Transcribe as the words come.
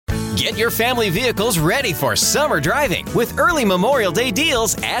Get your family vehicles ready for summer driving with early Memorial Day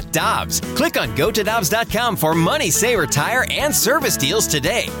deals at Dobbs. Click on GoToDobbs.com for money saver tire and service deals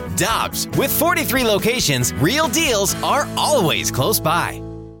today. Dobbs, with 43 locations, real deals are always close by.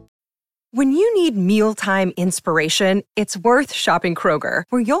 When you need mealtime inspiration, it's worth shopping Kroger,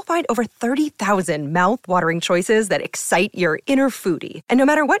 where you'll find over 30,000 mouth-watering choices that excite your inner foodie. And no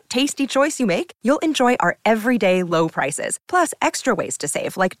matter what tasty choice you make, you'll enjoy our everyday low prices, plus extra ways to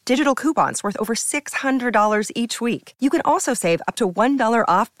save, like digital coupons worth over $600 each week. You can also save up to $1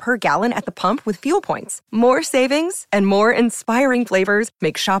 off per gallon at the pump with fuel points. More savings and more inspiring flavors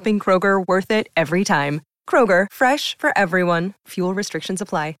make shopping Kroger worth it every time. Kroger, fresh for everyone. Fuel restrictions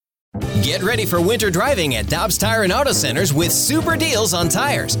apply. Get ready for winter driving at Dobbs Tire and Auto Centers with super deals on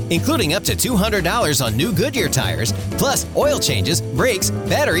tires, including up to $200 on new Goodyear tires, plus oil changes, brakes,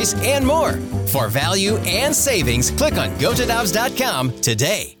 batteries, and more. For value and savings, click on GoToDobbs.com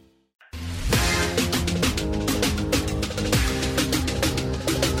today.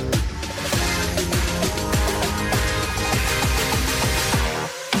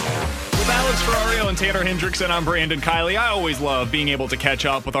 And Tanner Hendrickson, I'm Brandon Kiley. I always love being able to catch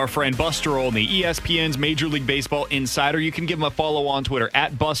up with our friend Buster Olney, ESPN's Major League Baseball insider. You can give him a follow on Twitter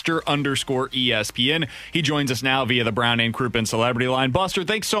at Buster_ESPN. He joins us now via the Brown and Crouppen Celebrity Line. Buster,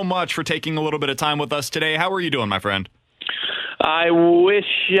 thanks so much for taking a little bit of time with us today. How are you doing, my friend? I wish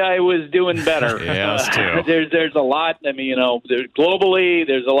I was doing better. Yeah, us too. There's a lot. I mean, there's globally,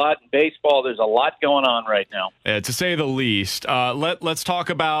 there's a lot in baseball. There's a lot going on right now. To say the least. Let's talk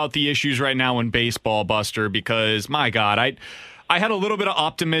about the issues right now in baseball, Buster, because, my God, I had a little bit of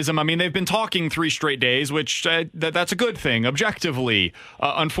optimism. I mean, they've been talking 3 straight days, which that's a good thing, objectively.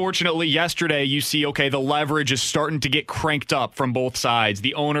 Unfortunately, yesterday, you see, okay, the leverage is starting to get cranked up from both sides.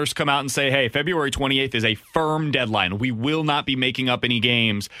 The owners come out and say, hey, February 28th is a firm deadline. We will not be making up any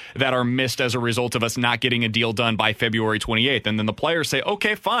games that are missed as a result of us not getting a deal done by February 28th. And then the players say,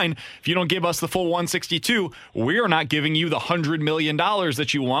 okay, fine. If you don't give us the full 162, we are not giving you the $100 million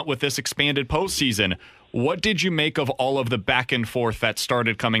that you want with this expanded postseason. What did you make of all of the back and forth that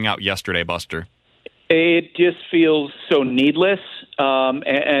started coming out yesterday, Buster? It just feels so needless,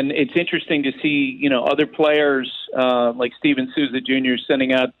 and it's interesting to see, other players like Steven Souza Jr.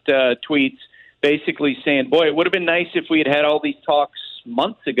 sending out tweets basically saying, boy, it would have been nice if we had had all these talks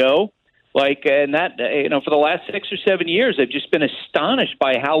months ago. And that, for the last 6 or 7 years, I've just been astonished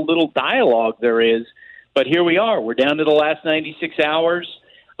by how little dialogue there is. But here we are. We're down to the last 96 hours.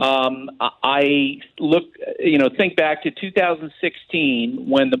 I think back to 2016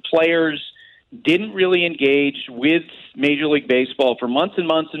 when the players didn't really engage with Major League Baseball for months and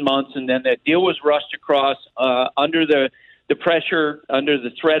months and months, and then that deal was rushed across under the pressure, under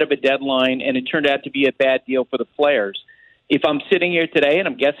the threat of a deadline, and it turned out to be a bad deal for the players. If I'm sitting here today and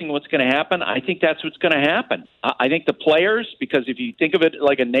I'm guessing what's going to happen, I think that's what's going to happen. I think the players, because if you think of it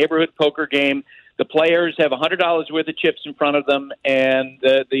like a neighborhood poker game, the players have $100 worth of chips in front of them, and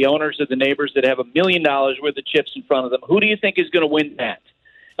the owners are the neighbors that have $1 million worth of chips in front of them. Who do you think is going to win that?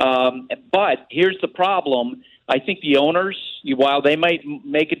 But here's the problem. I think the owners, while they might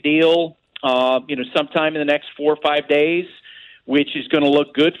make a deal, sometime in the next 4 or 5 days, which is going to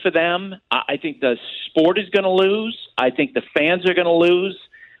look good for them, I think the sport is going to lose. I think the fans are going to lose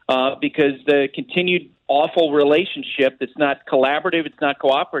because the continued awful relationship that's not collaborative, it's not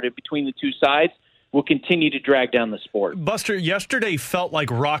cooperative between the two sides will continue to drag down the sport. Buster, yesterday felt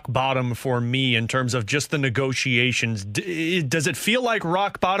like rock bottom for me in terms of just the negotiations. Does it feel like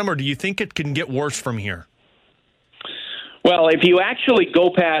rock bottom, or do you think it can get worse from here? Well, if you actually go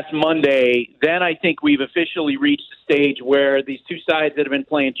past Monday, then I think we've officially reached the stage where these two sides that have been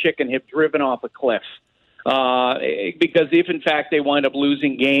playing chicken have driven off a cliff. Because if, in fact, they wind up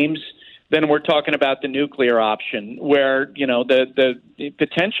losing games, then we're talking about the nuclear option where, the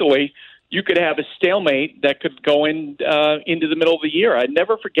potentially you could have a stalemate that could go into the middle of the year. I'd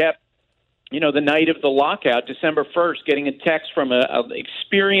never forget, the night of the lockout, December 1st, getting a text from an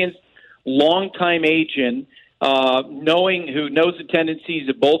experienced, longtime agent who knows the tendencies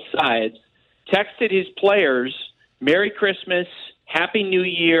of both sides, texted his players, Merry Christmas, Happy New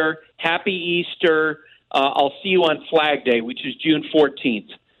Year, Happy Easter, I'll see you on Flag Day, which is June 14th.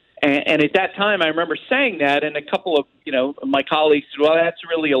 And at that time, I remember saying that, and a couple of my colleagues said, "Well, that's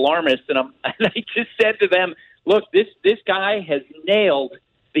really alarmist." And I just said to them, "Look, this guy has nailed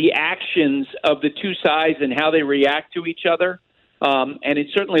the actions of the two sides and how they react to each other, and it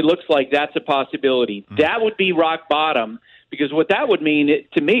certainly looks like that's a possibility." Mm-hmm. That would be rock bottom, because what that would mean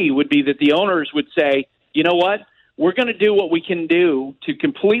to me would be that the owners would say, "You know what? We're going to do what we can do to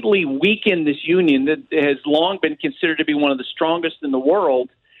completely weaken this union that has long been considered to be one of the strongest in the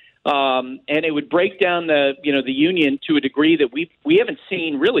world." and it would break down the union to a degree that we haven't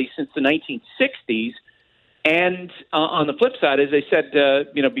seen really since the 1960s. And on the flip side, as I said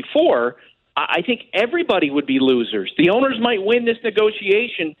before, I think everybody would be losers. The owners might win this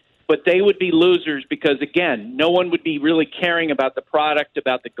negotiation, but they would be losers because, again, no one would be really caring about the product,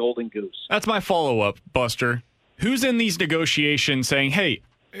 about the golden goose. That's my follow-up, Buster. Who's in these negotiations saying, hey,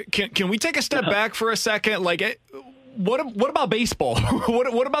 can we take a step back for a second? Like, what about baseball?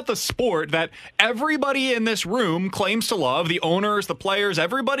 what about the sport that everybody in this room claims to love? The owners, the players,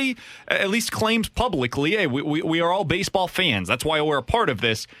 everybody at least claims publicly, hey, we are all baseball fans. That's why we're a part of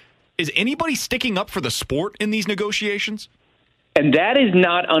this. Is anybody sticking up for the sport in these negotiations? And that is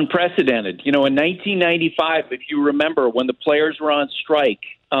not unprecedented. In 1995, if you remember, when the players were on strike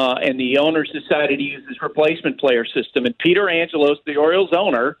and the owners decided to use this replacement player system, and Peter Angelos, the Orioles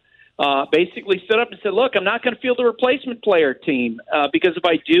owner, basically stood up and said, look, I'm not going to field the replacement player team because if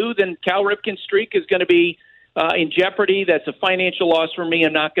I do, then Cal Ripken's streak is going to be in jeopardy. That's a financial loss for me.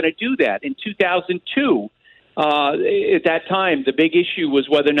 I'm not going to do that. In 2002, at that time, the big issue was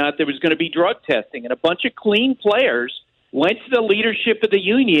whether or not there was going to be drug testing. And a bunch of clean players went to the leadership of the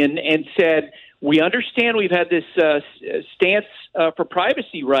union and said, we understand we've had this stance for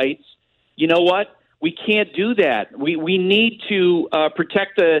privacy rights. You know what? We can't do that. We need to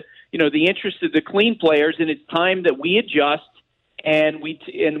protect the interest of the clean players, and it's time that we adjust and we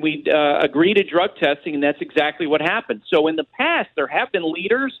agree to drug testing, and that's exactly what happened. So in the past, there have been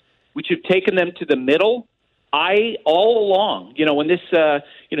leaders which have taken them to the middle. All along, when this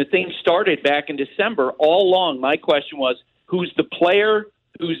thing started back in December, all along my question was, who's the player,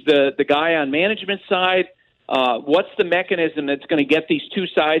 who's the guy on management side, what's the mechanism that's going to get these two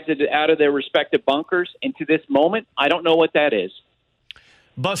sides out of their respective bunkers? And to this moment, I don't know what that is.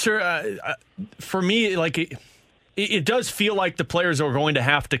 Buster, for me, it does feel like the players are going to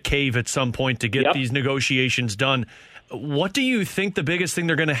have to cave at some point to get these negotiations done. What do you think the biggest thing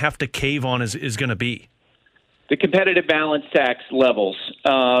they're going to have to cave on is going to be? The competitive balance tax levels,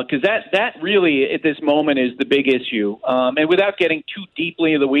 because that really at this moment is the big issue. And without getting too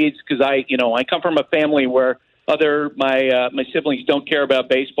deeply into the weeds, because I come from a family where my siblings don't care about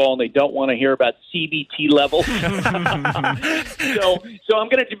baseball and they don't want to hear about CBT levels. So I'm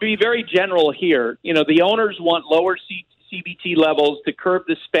going to be very general here. The owners want lower CBT levels to curb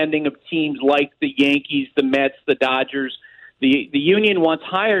the spending of teams like the Yankees, the Mets, the Dodgers. The union wants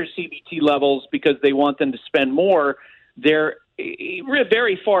higher CBT levels because they want them to spend more. They're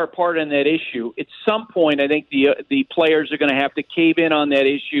very far apart on that issue. At some point, I think the players are going to have to cave in on that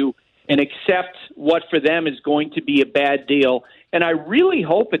issue and accept what for them is going to be a bad deal. And I really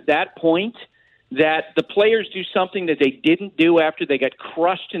hope at that point that the players do something that they didn't do after they got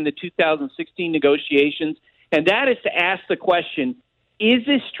crushed in the 2016 negotiations, and that is to ask the question, is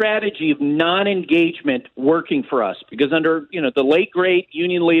this strategy of non-engagement working for us? Because under the late great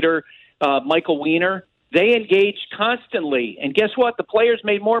union leader Michael Weiner, they engaged constantly, and guess what? The players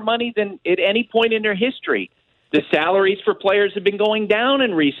made more money than at any point in their history. The salaries for players have been going down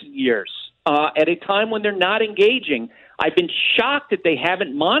in recent years at a time when they're not engaging. I've been shocked that they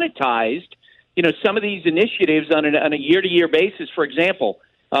haven't monetized some of these initiatives on a year-to-year basis. For example,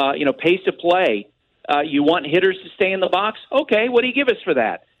 pace of play. You want hitters to stay in the box? Okay, what do you give us for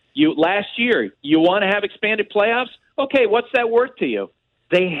that? Last year, you want to have expanded playoffs? Okay, what's that worth to you?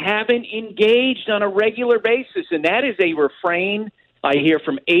 They haven't engaged on a regular basis, and that is a refrain I hear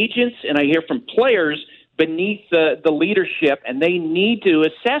from agents and I hear from players beneath the leadership, and they need to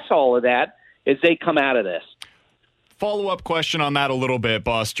assess all of that as they come out of this. Follow-up question on that a little bit,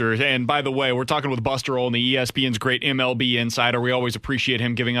 Buster. And by the way, we're talking with Buster Olney, ESPN's great MLB insider. We always appreciate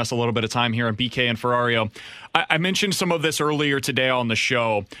him giving us a little bit of time here on BK and Ferrario. I mentioned some of this earlier today on the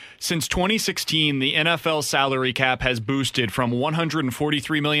show. Since 2016, the NFL salary cap has boosted from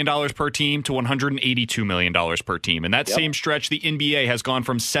 $143 million per team to $182 million per team. In that same stretch, the NBA has gone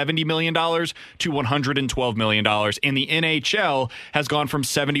from $70 million to $112 million. And the NHL has gone from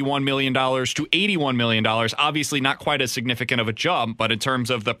 $71 million to $81 million. Obviously not quite as significant of a jump, but in terms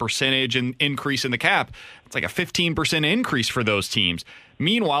of the percentage and increase in the cap, it's like a 15% increase for those teams.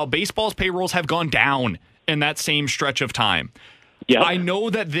 Meanwhile, baseball's payrolls have gone down in that same stretch of time. Yep. I know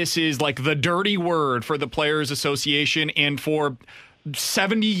that this is like the dirty word for the Players Association, and for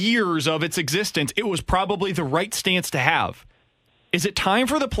 70 years of its existence, it was probably the right stance to have. Is it time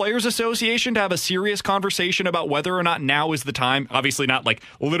for the Players Association to have a serious conversation about whether or not now is the time? Obviously not like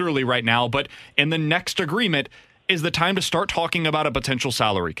literally right now, but in the next agreement, is the time to start talking about a potential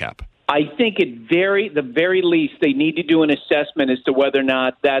salary cap? I think at the very least, they need to do an assessment as to whether or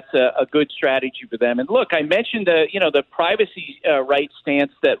not that's a good strategy for them. And look, I mentioned the privacy right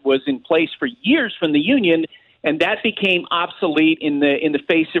stance that was in place for years from the union, and that became obsolete in the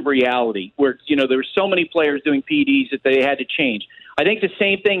face of reality, where there were so many players doing PEDs that they had to change. I think the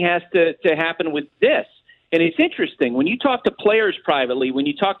same thing has to happen with this. And it's interesting when you talk to players privately, when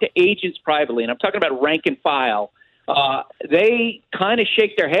you talk to agents privately, and I'm talking about rank and file. They kind of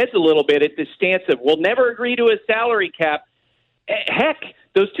shake their heads a little bit at this stance of, we'll never agree to a salary cap. Heck,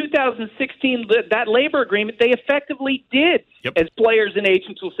 those 2016, that labor agreement, they effectively did, as players and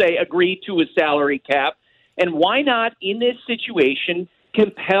agents will say, agree to a salary cap. And why not, in this situation,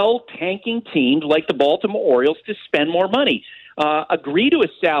 compel tanking teams like the Baltimore Orioles to spend more money? Agree to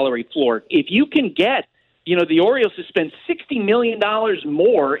a salary floor. If you can get the Orioles to spend $60 million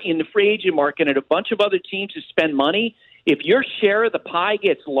more in the free agent market and a bunch of other teams to spend money, if your share of the pie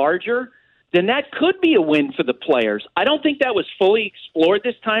gets larger, then that could be a win for the players. I don't think that was fully explored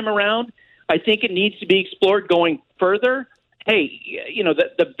this time around. I think it needs to be explored going further. Hey,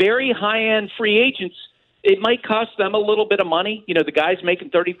 the very high-end free agents, it might cost them a little bit of money. The guys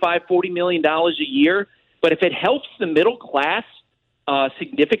making $35, $40 million a year. But if it helps the middle class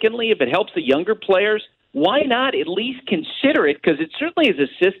significantly, if it helps the younger players, why not at least consider it? Because it certainly is a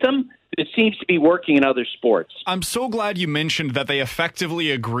system that seems to be working in other sports. I'm so glad you mentioned that they effectively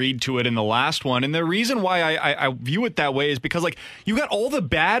agreed to it in the last one. And the reason why I view it that way is because, you got all the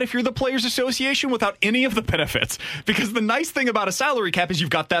bad if you're the Players Association without any of the benefits. Because the nice thing about a salary cap is you've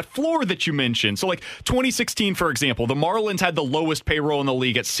got that floor that you mentioned. So, 2016, for example, the Marlins had the lowest payroll in the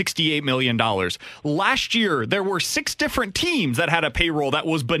league at $68 million. Last year, there were 6 different teams that had a payroll that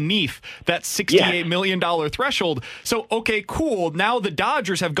was beneath that $68 million threshold. So, okay, cool. Now the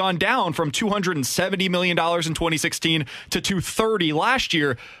Dodgers have gone down from $270 million in 2016 to $230 last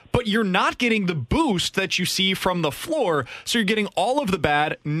year, but you're not getting the boost that you see from the floor, so you're getting all of the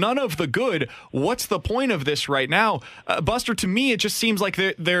bad, none of the good. What's the point of this right now? Buster, to me, it just seems like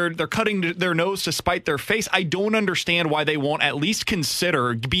they're cutting their nose to spite their face. I don't understand why they won't at least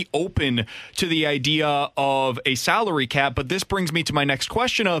consider, be open to the idea of a salary cap, but this brings me to my next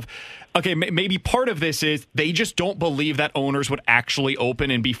question of, okay, maybe part of this is they just don't believe that owners would actually open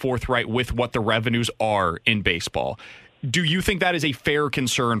and be forthright with what the revenues are in baseball. Do you think that is a fair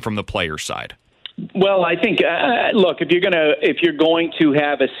concern from the players' side? Well, I think look, if you're going to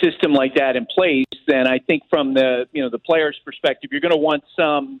have a system like that in place, then I think from the players' perspective, you're going to want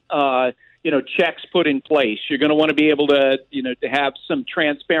some checks put in place. You're going to want to be able to to have some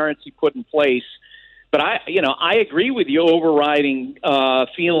transparency put in place. But I agree with the overriding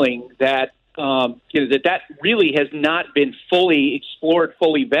feeling that that really has not been fully explored,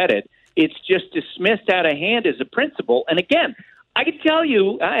 fully vetted. It's just dismissed out of hand as a principle. And again, I can tell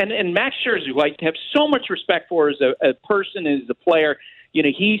you, and Max Scherzer, who I have so much respect for as a person, as a player,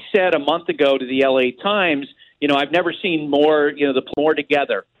 he said a month ago to the LA Times, I've never seen more, the more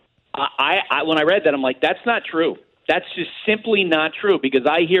together. I when I read that, I'm like, that's not true. That's just simply not true, because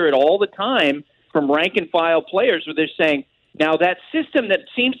I hear it all the time from rank and file players where they're saying, now that system that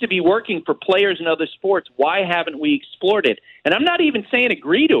seems to be working for players in other sports, why haven't we explored it? And I'm not even saying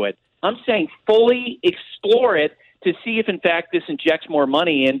agree to it. I'm saying fully explore it to see if, in fact, this injects more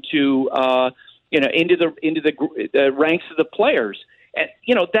money into the ranks of the players. And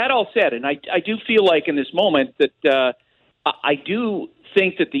that all said, and I do feel like in this moment that I do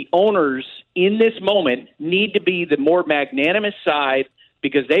think that the owners in this moment need to be the more magnanimous side,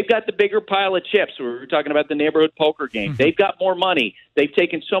 because they've got the bigger pile of chips. We were talking about the neighborhood poker game. They've got more money. They've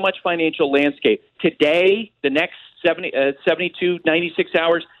taken so much financial landscape. Today, the next 72, 96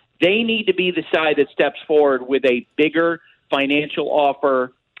 hours, they need to be the side that steps forward with a bigger financial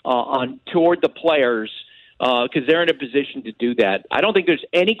offer toward the players, because they're in a position to do that. I don't think there's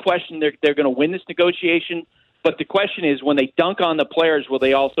any question they're going to win this negotiation, but the question is, when they dunk on the players, will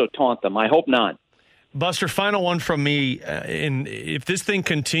they also taunt them? I hope not. Buster, final one from me. And if this thing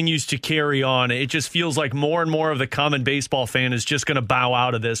continues to carry on, it just feels like more and more of the common baseball fan is just going to bow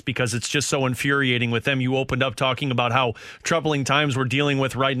out of this, because it's just so infuriating with them. You opened up talking about how troubling times we're dealing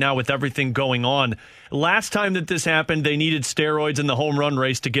with right now with everything going on. Last time that this happened, they needed steroids in the home run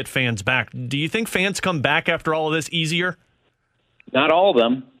race to get fans back. Do you think fans come back after all of this easier? Not all of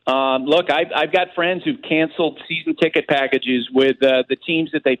them. Look, I've got friends who've canceled season ticket packages with the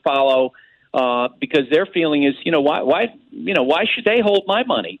teams that they follow, because their feeling is, why should they hold my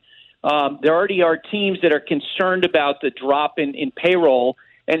money? There already are teams that are concerned about the drop in payroll.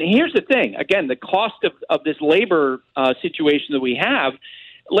 And here's the thing. Again, the cost of this labor situation that we have,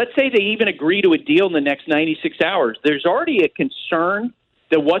 let's say they even agree to a deal in the next 96 hours. There's already a concern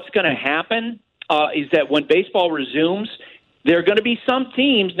that what's going to happen is that when baseball resumes, there are going to be some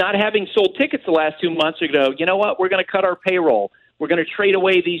teams not having sold tickets the last 2 months are going to go, you know what, we're going to cut our payroll. We're going to trade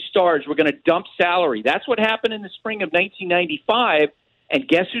away these stars. We're going to dump salary. That's what happened in the spring of 1995, and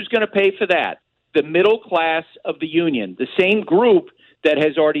guess who's going to pay for that? The middle class of the union, the same group that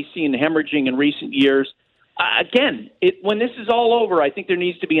has already seen hemorrhaging in recent years. Again, when this is all over, I think there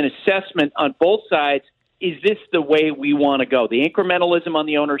needs to be an assessment on both sides. Is this the way we want to go? The incrementalism on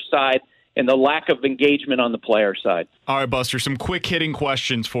the owner's side and the lack of engagement on the player side. All right, Buster, some quick-hitting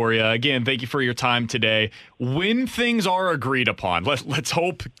questions for you. Again, thank you for your time today. When things are agreed upon, let's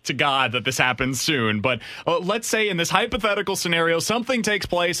hope to God that this happens soon, but let's say in this hypothetical scenario, something takes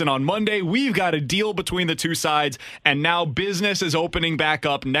place, and on Monday, we've got a deal between the two sides, and now business is opening back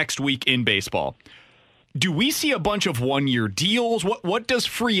up next week in baseball. Do we see a bunch of one-year deals? What does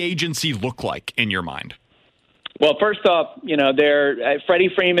free agency look like in your mind? Well, first off, Freddie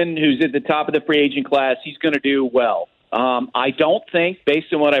Freeman, who's at the top of the free agent class, he's going to do well. I don't think,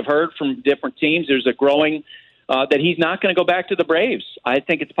 based on what I've heard from different teams, there's a growing that he's not going to go back to the Braves. I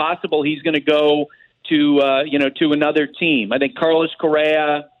think it's possible he's going to go to another team. I think Carlos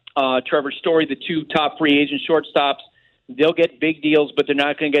Correa, Trevor Story, the two top free agent shortstops, they'll get big deals, but they're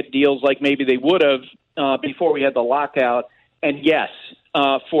not going to get deals like maybe they would have before we had the lockout. And yes,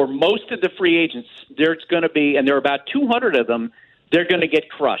 for most of the free agents, there's going to be, and there are about 200 of them, they're going to get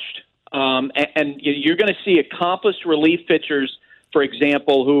crushed. And you're going to see accomplished relief pitchers, for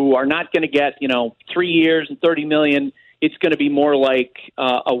example, who are not going to get, 3 years and $30 million. It's going to be more like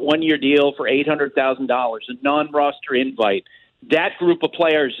a one-year deal for $800,000, a non-roster invite. That group of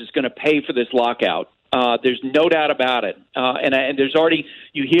players is going to pay for this lockout. There's no doubt about it. And there's already,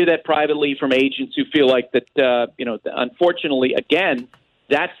 you hear that privately from agents who feel like that, unfortunately, again,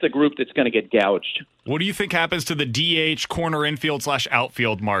 that's the group that's going to get gouged. What do you think happens to the DH corner infield /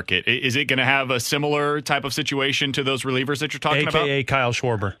 outfield market? Is it going to have a similar type of situation to those relievers that you're talking about? AKA Kyle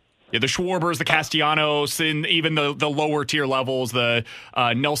Schwarber. Yeah, the Schwarbers, the Castellanos, and even the lower tier levels, the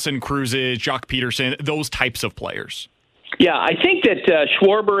Nelson Cruzes, Jock Peterson, those types of players. Yeah, I think that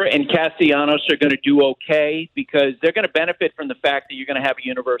Schwarber and Castellanos are going to do okay because they're going to benefit from the fact that you're going to have a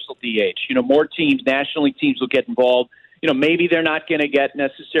universal DH. National league teams will get involved. Maybe they're not going to get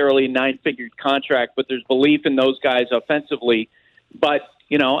necessarily a 9-figure contract, but there's belief in those guys offensively. But,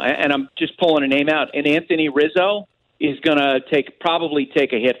 and I'm just pulling a name out, and Anthony Rizzo is going to probably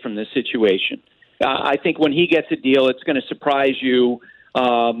take a hit from this situation. I think when he gets a deal, it's going to surprise you,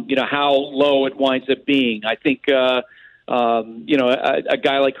 how low it winds up being. I think, a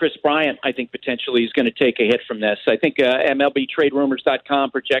guy like Chris Bryant, I think potentially is going to take a hit from this. I think MLBTradeRumors.com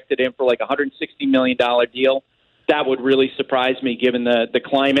projected him for like a $160 million deal. That would really surprise me given the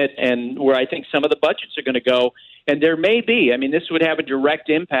climate and where I think some of the budgets are going to go. And there may be, this would have a direct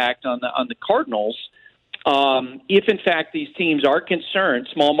impact on the Cardinals if, in fact, these teams are concerned,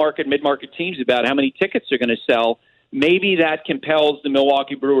 small market, mid-market teams, about how many tickets they're going to sell. Maybe that compels the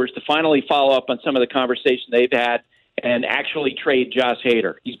Milwaukee Brewers to finally follow up on some of the conversation they've had and actually trade Josh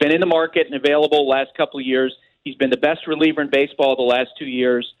Hader. He's been in the market and available the last couple of years. He's been the best reliever in baseball the last 2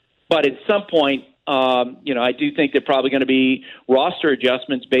 years. But at some point, I do think there are probably going to be roster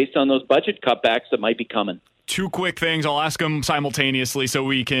adjustments based on those budget cutbacks that might be coming. Two quick things. I'll ask them simultaneously so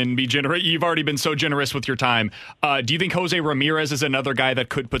we can be generous. You've already been so generous with your time. Do you think Jose Ramirez is another guy that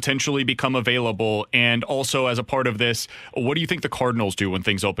could potentially become available? And also, as a part of this, what do you think the Cardinals do when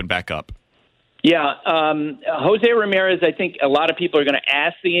things open back up? Yeah, Jose Ramirez, I think a lot of people are going to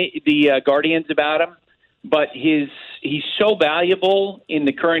ask the Guardians about him, but he's so valuable in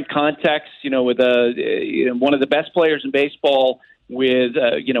the current context, with one of the best players in baseball with,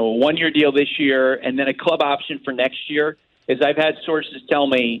 a one-year deal this year and then a club option for next year. As I've had sources tell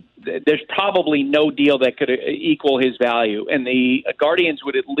me, there's probably no deal that could equal his value. And the Guardians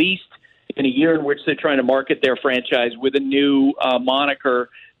would at least, in a year in which they're trying to market their franchise with a new moniker,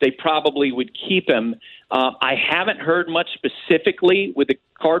 they probably would keep him. I haven't heard much specifically with the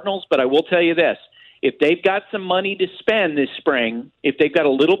Cardinals, but I will tell you this. If they've got some money to spend this spring, if they've got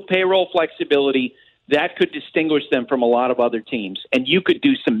a little payroll flexibility, that could distinguish them from a lot of other teams. And you could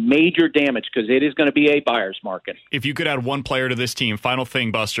do some major damage because it is going to be a buyer's market. If you could add one player to this team, final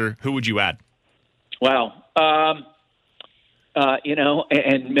thing, Buster, who would you add? Wow.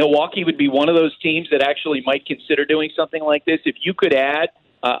 And Milwaukee would be one of those teams that actually might consider doing something like this. If you could add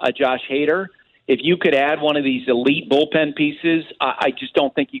a Josh Hader, if you could add one of these elite bullpen pieces, I just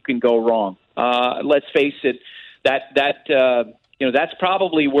don't think you can go wrong. Let's face it, that's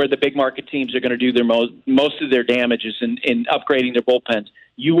probably where the big market teams are going to do their most of their damages in upgrading their bullpens.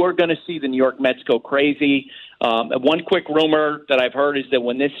 You are going to see the New York Mets go crazy. One quick rumor that I've heard is that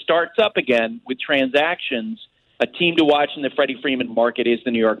when this starts up again with transactions, a team to watch in the Freddie Freeman market is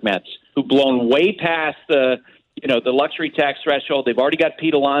the New York Mets, who've blown way past the luxury tax threshold. They've already got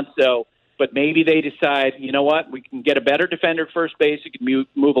Pete Alonso, but maybe they decide, you know what, we can get a better defender at first base. We can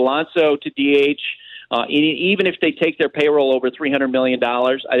move Alonso to DH. Even if they take their payroll over $300 million,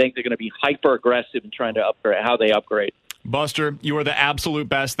 I think they're going to be hyper aggressive in trying to upgrade how they upgrade. Buster, you are the absolute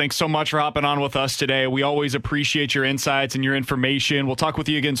best. Thanks so much for hopping on with us today. We always appreciate your insights and your information. We'll talk with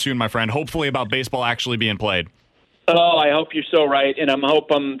you again soon, my friend, hopefully about baseball actually being played. Oh, I hope you're so right, and I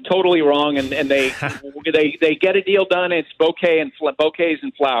hope I'm totally wrong, and they get a deal done. It's bouquets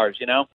and flowers,